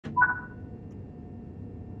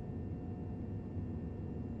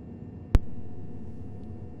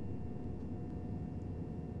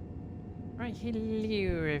Right,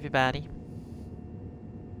 hello everybody.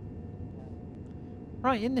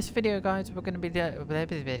 Right, in this video guys, we're going to be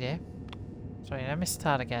Sorry, let me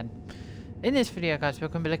start again. In this video guys, we're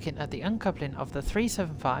going to be looking at the uncoupling of the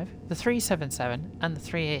 375, the 377 and the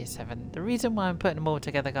 387. The reason why I'm putting them all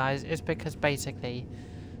together guys is because basically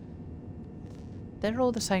they're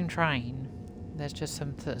all the same train. There's just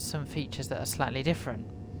some features that are slightly different.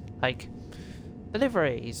 Like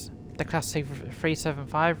deliveries. The Class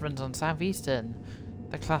 375 runs on Southeaastern.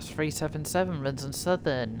 The Class 377 runs on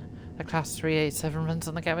Southern. The Class 387 runs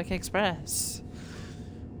on the Gatwick Express.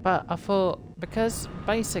 But I thought, because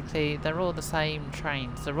basically they're all the same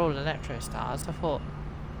trains, they're all Electrostars, I thought,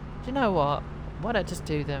 do you know what? Why don't I just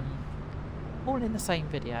do them all in the same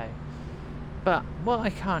video? But what I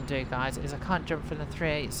can't do guys is I can't jump from the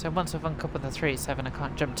 38, so once I've uncoupled the 387 I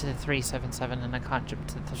can't jump to the 377 and I can't jump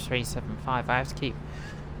to the 375. I have to keep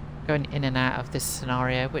going in and out of this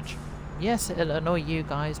scenario, which yes, it'll annoy you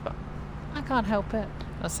guys, but I can't help it.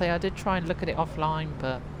 I say I did try and look at it offline,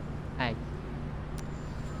 but hey.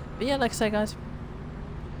 But yeah, like I say guys,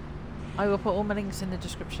 I will put all my links in the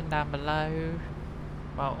description down below.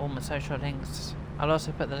 Well, all my social links. I'll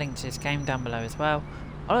also put the link to this game down below as well.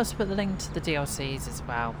 I'll also put the link to the DLCs as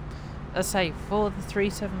well. Let's say for the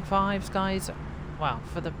 375s guys, well,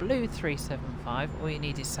 for the blue 375 all you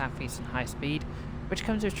need is Southeastern High Speed, which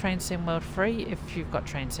comes with Train Sim World free if you've got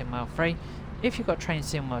Train Sim World free. If you've got Train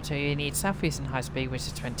Sim World 2 you need Southeastern High Speed, which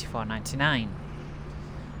is $24.99.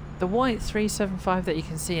 The white 375 that you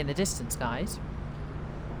can see in the distance guys,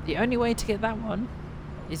 the only way to get that one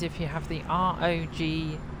is if you have the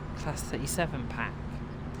ROG Class 37 pack,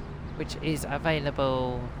 which is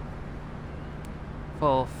available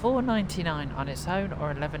for $4.99 on its own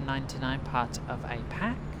or $11.99 part of a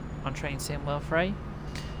pack on Train Sim World free.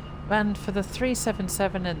 And for the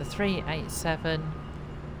 377 and the 387,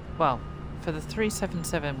 well, for the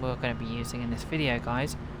 377 we're going to be using in this video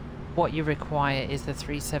guys, what you require is the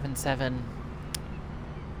 377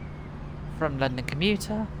 from London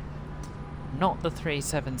Commuter, not the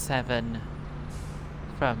 377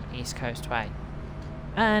 from East Coast Way.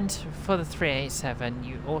 And for the 387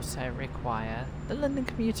 you also require the London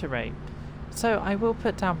Commuter route. So I will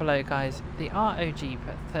put down below guys the ROG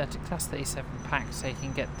Class 37 pack so you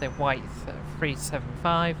can get the white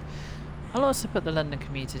 375. I'll also put the London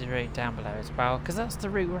Commuter route down below as well, because that's the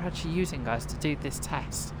route we're actually using guys to do this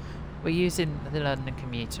test. We're using the London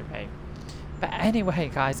Commuter route. But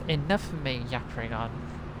anyway guys, enough of me yappering on.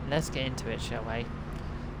 Let's get into it, shall we?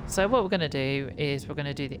 So what we're going to do is we're going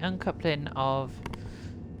to do the uncoupling of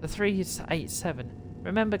the 387.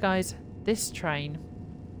 Remember guys, this train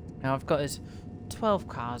now I've got is 12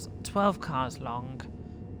 cars long,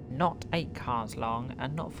 not 8 cars long,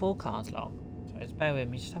 and not 4 cars long. So just bear with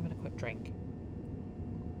me, just having a quick drink.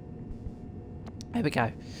 There we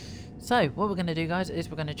go. So what we're going to do guys is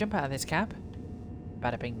we're going to jump out of this cab.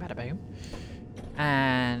 Bada bing, bada boom.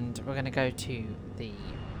 And we're going to go to the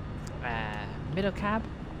middle cab.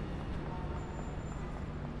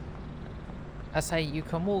 I say you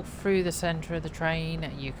can walk through the centre of the train,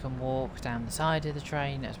 you can walk down the side of the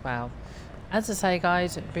train as well. As I say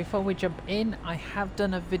guys, before we jump in, I have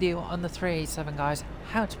done a video on the 387 guys,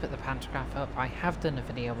 how to put the pantograph up. I have done a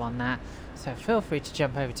video on that, so feel free to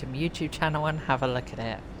jump over to my YouTube channel and have a look at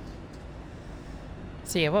it.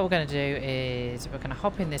 So yeah, what we're going to do is we're going to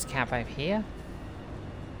hop in this cab over here.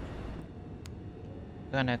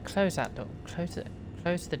 We're going to close that door,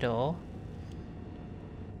 close the door.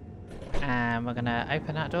 And we're going to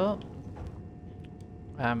open that door.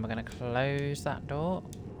 And we're going to close that door.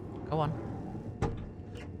 Go on.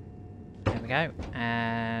 There we go.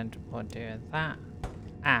 And we'll do that.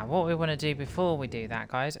 What we want to do before we do that,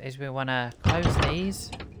 guys, is we want to close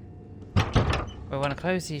these. We want to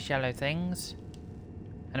close these yellow things.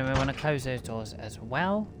 And then we want to close those doors as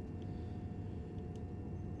well.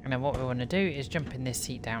 And then what we want to do is jump in this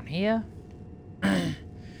seat down here.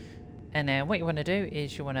 And then what you want to do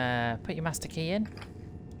is you want to put your master key in.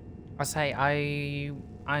 I say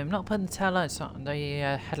I'm not putting the tail lights on,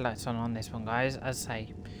 the headlights on this one, guys. As I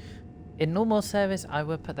say, in normal service I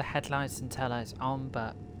would put the headlights and tail lights on,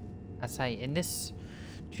 but I say in this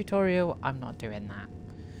tutorial I'm not doing that.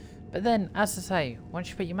 But then, as I say, once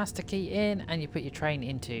you put your master key in and you put your train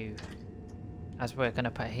into, as we're going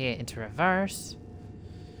to put here, into reverse,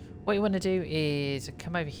 what you want to do is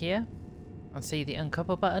come over here and see the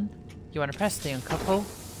uncouple button. You want to press the uncouple,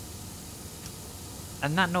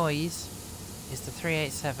 and that noise is the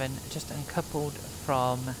 387 just uncoupled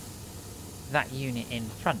from that unit in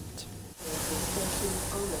front.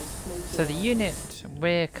 So the unit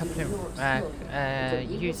we're coupling,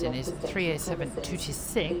 using is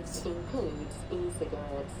 387226.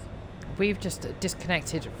 We've just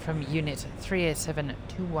disconnected from unit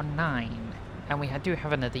 387219, and we do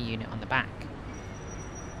have another unit on the back.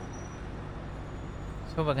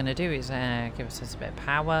 So what we're going to do is give us a bit of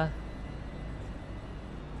power.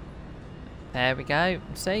 There we go.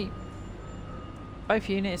 See? Both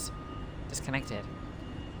units disconnected.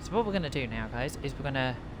 So what we're going to do now, guys, is we're going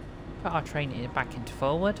to put our train back into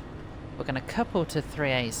forward. We're going to couple to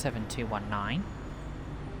 387219.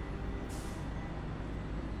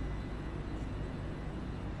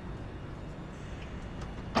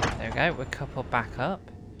 There we go. We're coupled back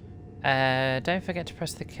up. Don't forget to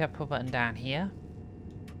press the couple button down here.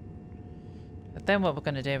 But then what we're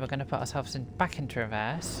going to do, we're going to put ourselves back into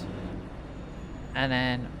reverse. And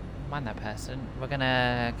then, mind that person, we're going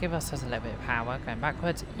to give ourselves a little bit of power going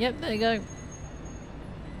backwards. Yep, there you go.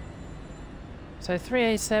 So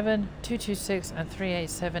 387226 and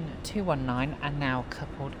 387219 are now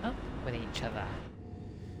coupled up with each other.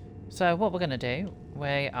 So what we're going to do,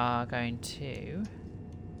 we are going to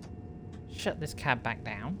shut this cab back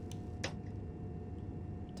down.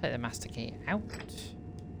 Take the master key out.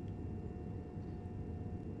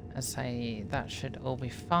 And say that should all be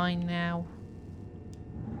fine now.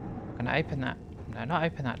 We're going to open that. No, not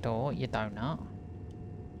open that door, you donut.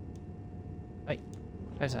 Wait,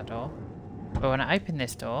 close that door. We want to open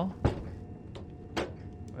this door.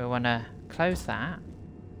 We want to close that.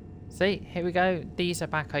 See, here we go. These are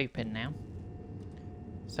back open now.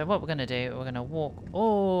 So what we're going to do, we're going to walk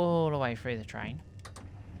all the way through the train.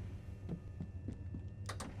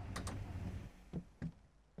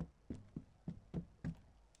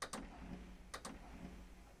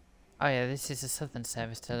 Oh yeah, this is a southern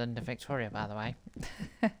service to London Victoria, by the way.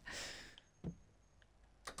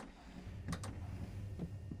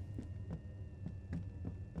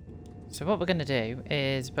 So what we're going to do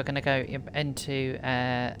is we're going to go into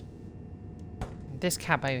this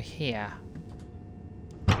cab over here.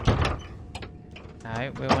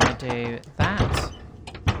 No, we want to do that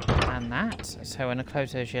and that. So we're going to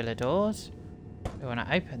close those yellow doors. We want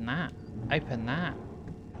to open that, open that.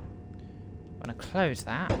 We want to close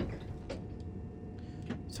that.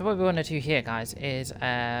 So what we want to do here, guys, is put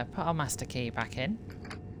our master key back in.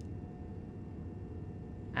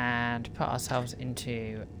 And put ourselves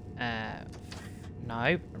into...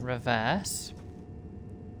 no, reverse.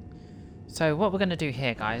 So what we're going to do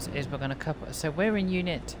here, guys, is we're going to couple. So we're in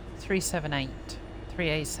unit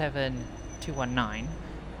 387219.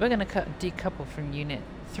 We're going to decouple from unit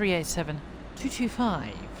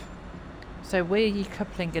 387225. So we're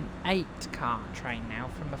coupling an 8-car train now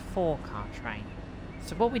from a 4-car train.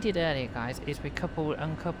 So what we did earlier, guys, is we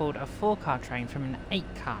uncoupled a 4-car train from an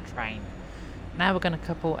 8-car train. Now we're going to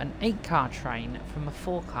couple an 8-car train from a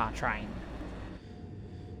 4-car train.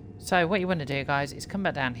 So what you want to do, guys, is come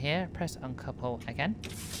back down here, press uncouple again.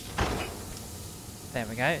 There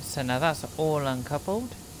we go. So now that's all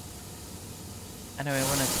uncoupled. And then we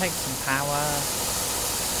want to take some power.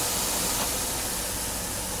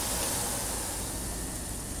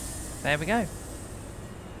 There we go.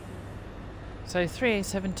 So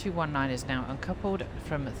 387219 is now uncoupled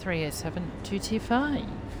from 387225.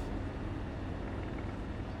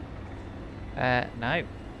 No.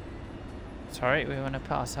 Sorry, we want to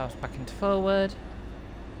put ourselves back into forward.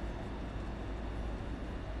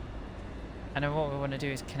 And then what we want to do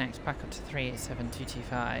is connect back up to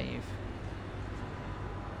 387225.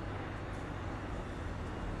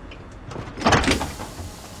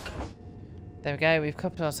 There we go, we've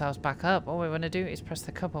coupled ourselves back up. All we want to do is press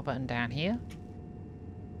the couple button down here.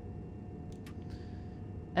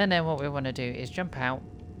 And then what we want to do is jump out.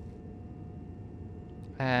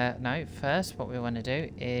 No, first what we want to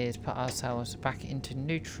do is put ourselves back into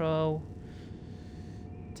neutral.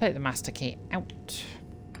 Take the master key out.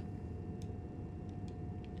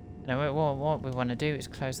 Now what we want to do is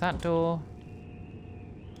close that door.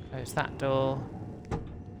 Close that door.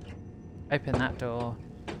 Open that door.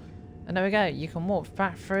 And there we go, you can walk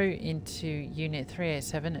back through into unit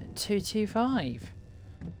 387225.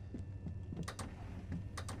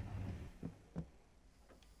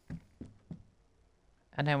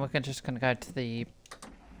 And then we're just going to go to the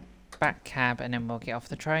back cab and then we'll get off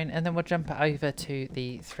the train and then we'll jump over to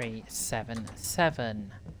the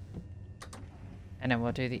 377. And then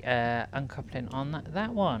we'll do the uncoupling on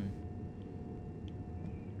that one.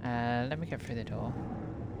 Let me get through the door.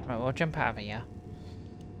 Right, we'll jump out of here.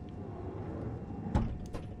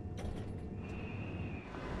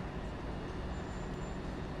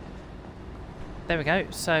 there we go.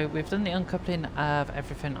 So we've done the uncoupling of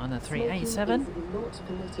everything on the 387.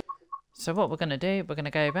 So what we're going to do, we're going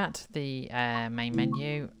to go back to the main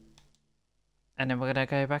menu, and then we're going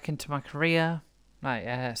to go back into my career,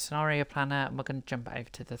 like scenario planner, and we're going to jump over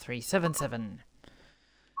to the 377.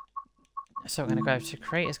 So we're going to go to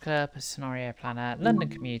Creators Club, Scenario Planner, London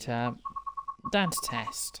Commuter, down to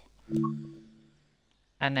Test.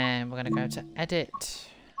 And then we're going to go to Edit,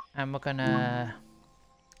 and we're going to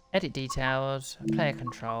Edit Details, Player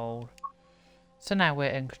Control. So now we're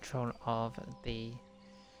in control of the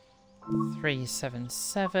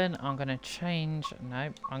 377. I'm going to change, no,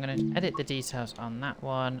 I'm going to edit the details on that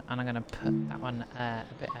one, and I'm going to put that one a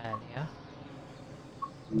bit earlier.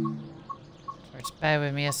 Just bear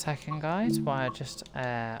with me a second, guys, while I just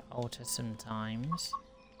alter some times.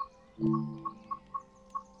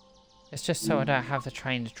 It's just so I don't have the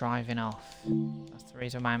trains driving off. That's the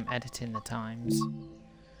reason why I'm editing the times.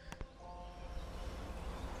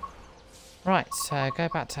 Right, so go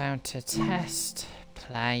back down to test,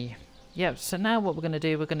 play. Yep, so now what we're going to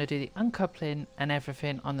do the uncoupling and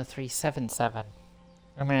everything on the 377.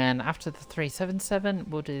 And then after the 377,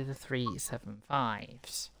 we'll do the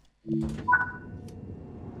 375s.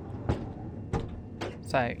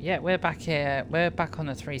 So yeah, we're back here. We're back on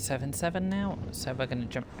the 377 now. So we're going to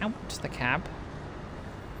jump out the cab.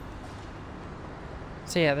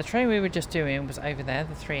 So yeah, the train we were just doing was over there,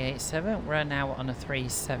 the 387. We're now on a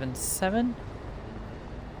 377.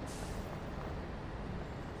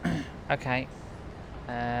 Okay.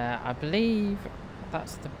 I believe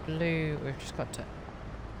that's the blue. We've just got to...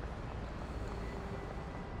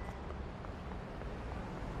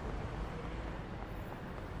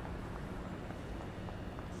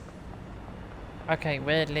 Okay,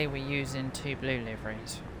 weirdly we're using 2 blue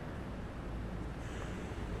liveries.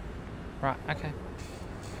 Right, okay.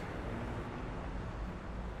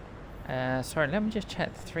 Sorry, let me just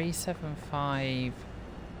check the 375.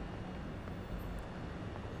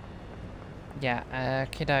 Yeah,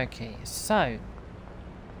 okie dokie. So,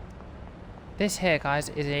 this here, guys,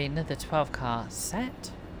 is another 12 car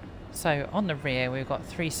set. So, on the rear, we've got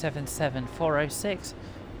 377 406,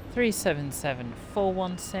 377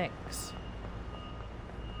 416.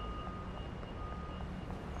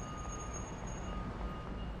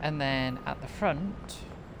 And then at the front,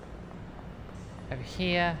 over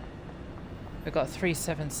here, we've got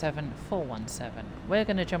 377 417. We're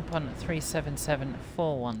going to jump on 377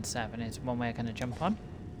 417 is one we're going to jump on.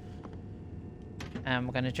 And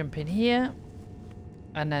we're going to jump in here.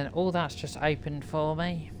 And then all that's just opened for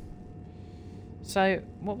me. So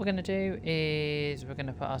what we're going to do is we're going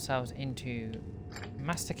to put ourselves into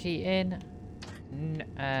master key in,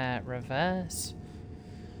 reverse.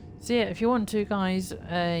 So yeah, if you want to, guys,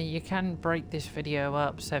 you can break this video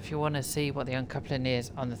up. So if you want to see what the uncoupling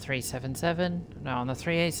is on the 377, no, on the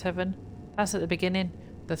 387, that's at the beginning.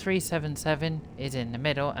 The 377 is in the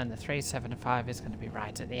middle, and the 375 is going to be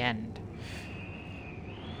right at the end.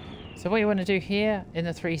 So what you want to do here in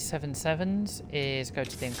the 377s is go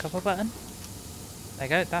to the uncouple button. There you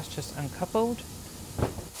go, that's just uncoupled. You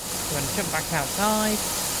want to jump back outside.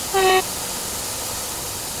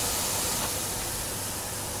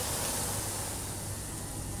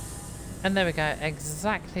 And there we go,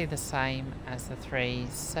 exactly the same as the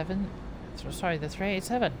 387.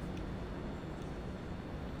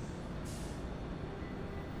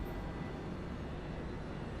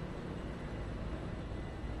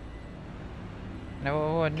 Now what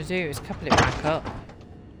we want to do is couple it back up.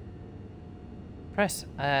 Press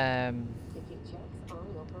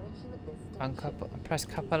uncouple, press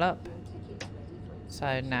couple up.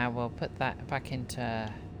 So now we'll put that back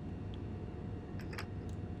into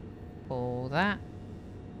all that,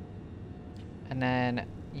 and then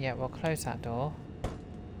yeah, we'll close that door.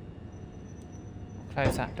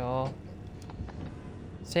 So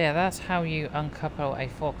yeah, that's how you uncouple a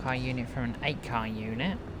 4-car unit from an 8-car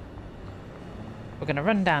unit. We're going to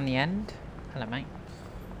run down the end. Hello, mate.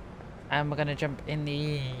 And we're going to jump in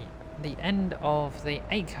the end of the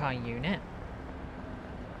 8-car unit.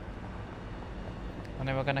 And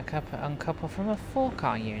then we're going to uncouple from a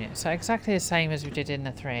 4-car unit. So exactly the same as we did in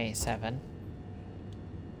the 387.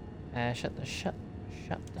 Shut the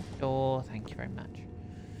door. Thank you very much.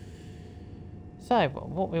 So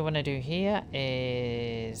what we want to do here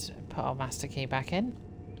is put our master key back in.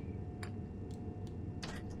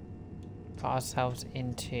 Put ourselves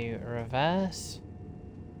into reverse.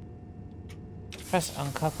 Press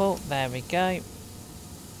uncouple. There we go.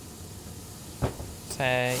 So,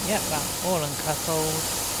 yep, that's all uncoupled.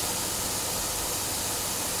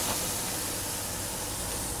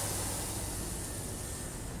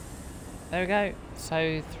 There we go.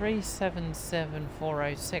 So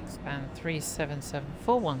 377406 and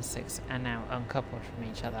 377416 are now uncoupled from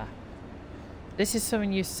each other. This is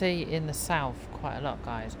something you see in the south quite a lot,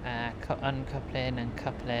 guys. Uncoupling and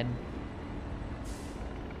coupling.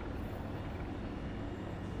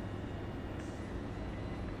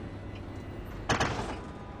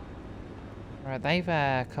 Right, they've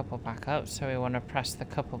coupled back up, so we want to press the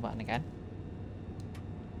couple button again.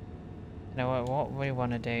 You know what we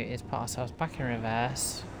want to do is put ourselves back in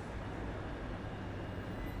reverse.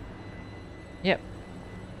 Yep.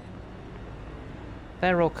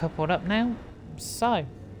 They're all coupled up now. So,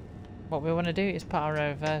 what we want to do is put our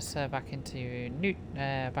reverser back into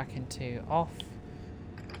off.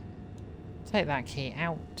 Take that key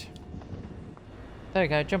out. There we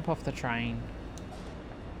go, jump off the train.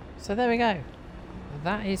 So there we go.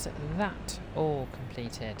 That is that all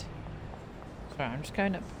completed. Sorry, I'm just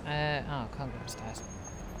going up. Oh, I can't go upstairs.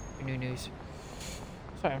 New news.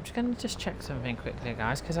 Sorry, I'm just going to check something quickly,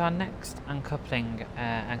 guys, because our next uncoupling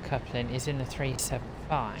and coupling is in the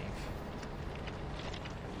 375.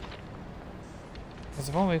 Because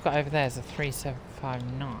the one we've got over there is a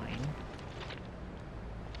 3759.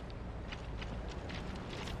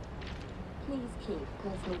 Please keep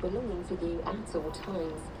personal belongings with you at all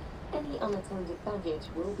times. Any unattended baggage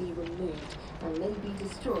will be removed and may be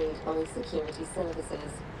destroyed by security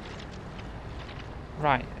services.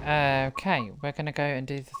 Right, okay, we're going to go and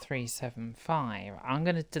do the 375. I'm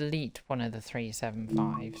going to delete one of the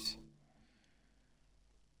 375s.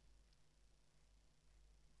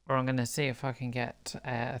 Or I'm going to see if I can get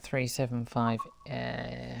a 375.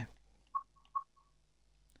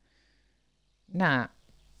 Nah,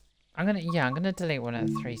 I'm going to delete one of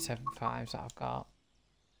the 375s that I've got.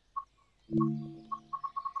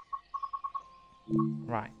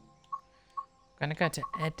 Right. I'm going to go to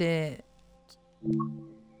edit.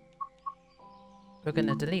 We're going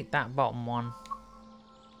to delete that bottom one.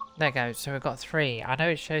 There we go. So we've got 3. I know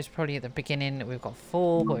it shows probably at the beginning that we've got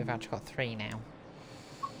 4, but we've actually got 3 now.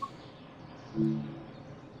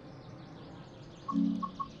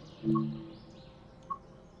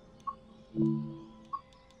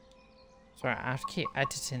 Sorry, I have to keep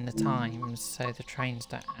editing the times so the trains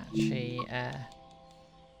don't actually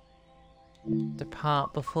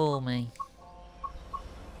depart before me.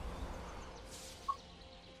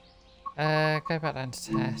 Go back down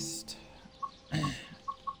to test.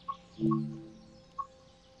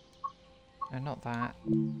 No, not that.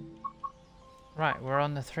 Right, we're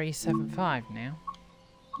on the 375 now.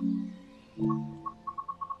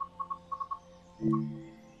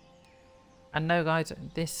 And no, guys,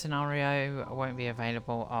 this scenario won't be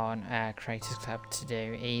available on Creators Club to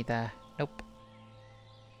do either. Nope.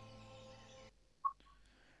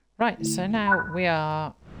 Right, so now we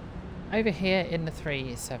are over here in the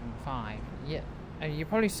 375. Yeah, you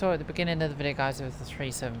probably saw at the beginning of the video, guys, there was the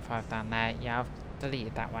 375 down there. Yeah, I've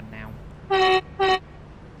deleted that one now. But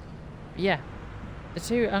yeah, the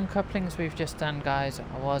 2 uncouplings we've just done, guys,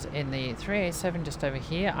 was in the 387 just over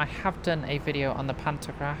here. I have done a video on the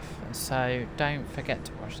pantograph, so don't forget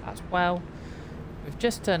to watch that as well. We've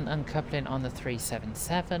just done uncoupling on the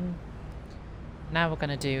 377. Now we're going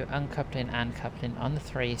to do uncoupling and coupling on the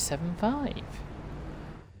 375.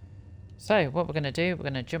 So what we're going to do, we're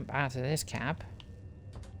going to jump out of this cab.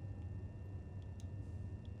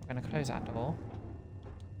 We're going to close that door.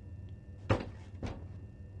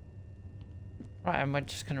 Right, and we're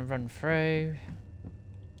just going to run through.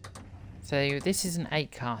 So this is an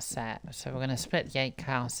 8-car set. So we're going to split the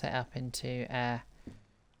 8-car set up into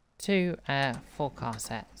 2 4-car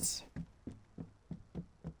sets.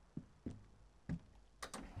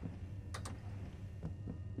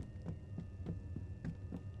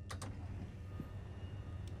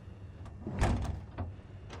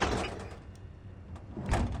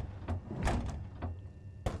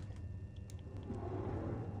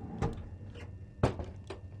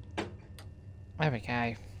 There we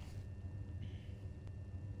go.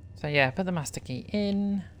 So yeah, put the master key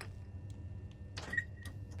in.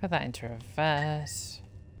 Put that into reverse.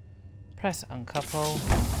 Press uncouple.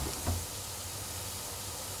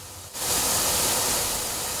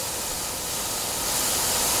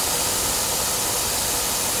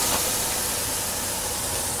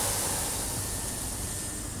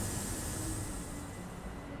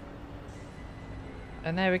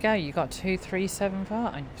 And there we go, you got 2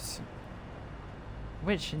 375s.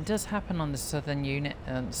 Which does happen on the southern unit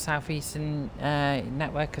and southeastern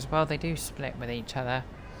network as well. They do split with each other.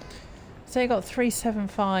 So you got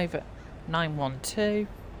 375912,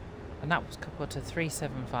 and that was coupled to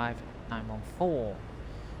 375914.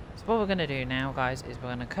 So what we're going to do now, guys, is we're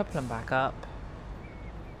going to couple them back up.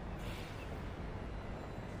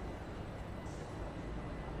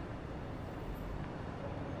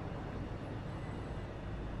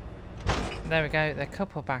 there we go, they're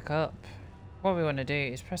coupled back up. What we want to do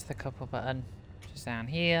is press the couple button, which is down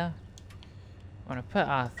here. We want to put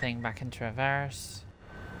our thing back into reverse.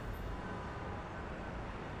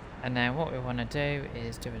 And then what we want to do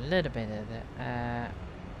is do a little bit of the,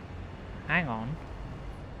 hang on.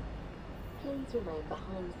 Please remain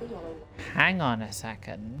behind the yellow line. Hang on a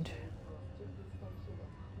second.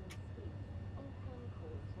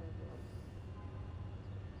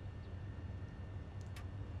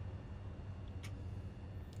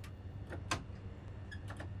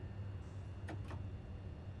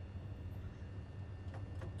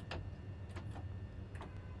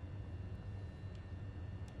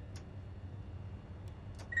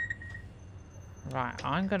 Right,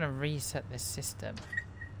 I'm going to reset this system.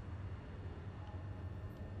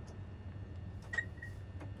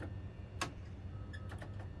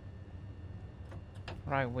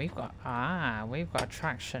 Right, we've got a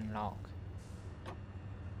traction lock.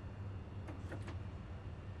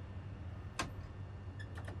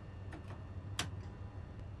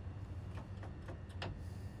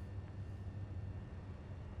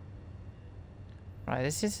 Right,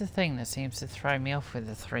 this is the thing that seems to throw me off with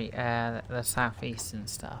the Southeastern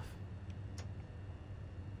stuff.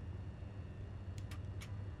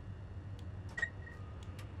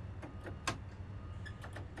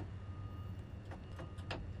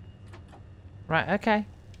 Right, okay.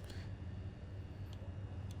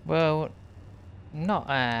 Well, not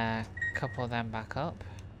couple them back up.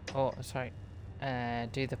 Or, sorry,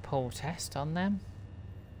 do the pull test on them.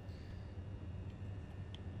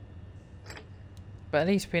 But at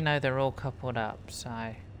least we know they're all coupled up,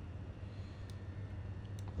 so...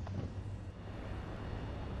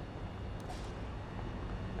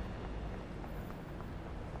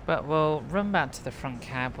 But we'll run back to the front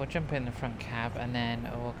cab, we'll jump in the front cab, and then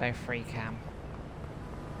we'll go free cam.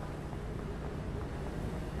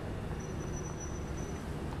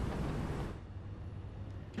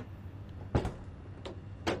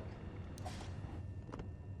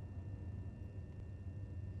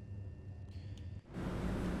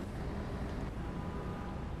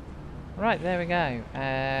 Right, there we go.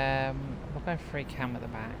 We'll go free cam at the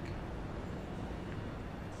back.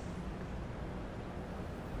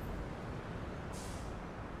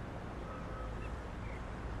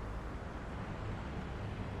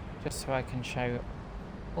 Just so I can show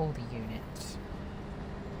all the units.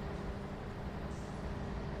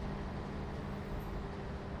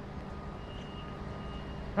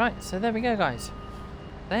 Right, so there we go, guys.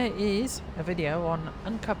 There is a video on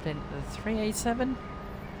uncoupling the 387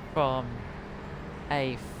 from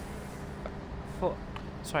a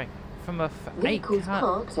Vehicles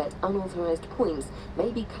parked at unauthorised points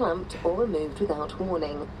may be clamped or removed without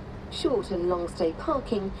warning. Short and long stay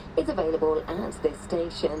parking is available at this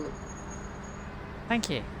station. Thank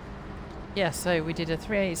you. Yeah, so we did a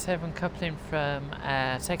 387 coupling from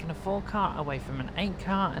taking a 4 car away from an 8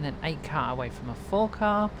 car and an 8 car away from a 4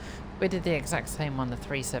 car. We did the exact same on the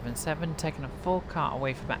 377, taking a 4 car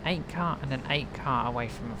away from an 8 car and an 8 car away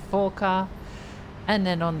from a 4 car. And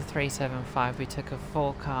then on the 375 we took a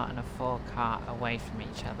 4 car and a 4 car away from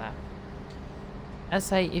each other.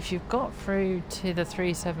 As I say, if you've got through to the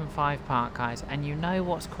 375 part, guys, and you know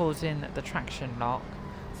what's causing the traction lock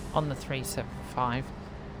on the 375,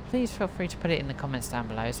 please feel free to put it in the comments down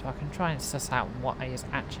below so I can try and suss out what is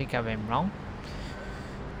actually going wrong.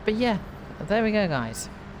 But yeah, there we go, guys.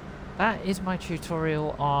 That is my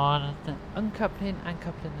tutorial on uncoupling and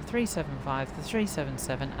coupling the 375, the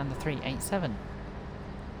 377 and the 387.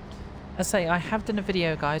 As I say, I have done a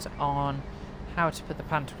video, guys, on how to put the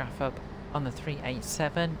pantograph up on the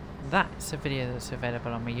 387. That's a video that's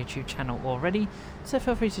available on my YouTube channel already, so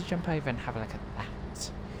feel free to jump over and have a look at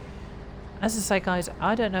that. As I say, guys,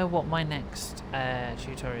 I don't know what my next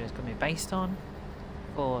tutorial is going to be based on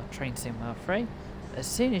for Train Sim World 3. As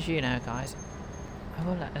soon as you know, guys, I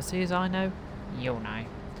will let, as soon as I know, you'll know.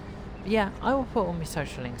 But yeah, I will put all my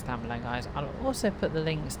social links down below, guys. I'll also put the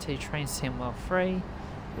links to Train Sim World 3,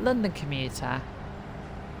 London Commuter,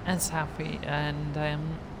 and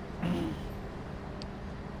Southeastern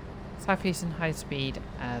High Speed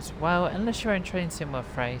as well. Unless you're in Train Sim World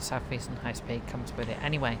 3, Southeastern High Speed comes with it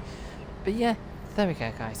anyway. But yeah, there we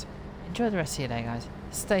go, guys. Enjoy the rest of your day, guys.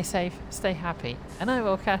 Stay safe, stay happy, and I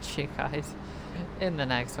will catch you guys in the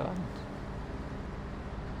next one.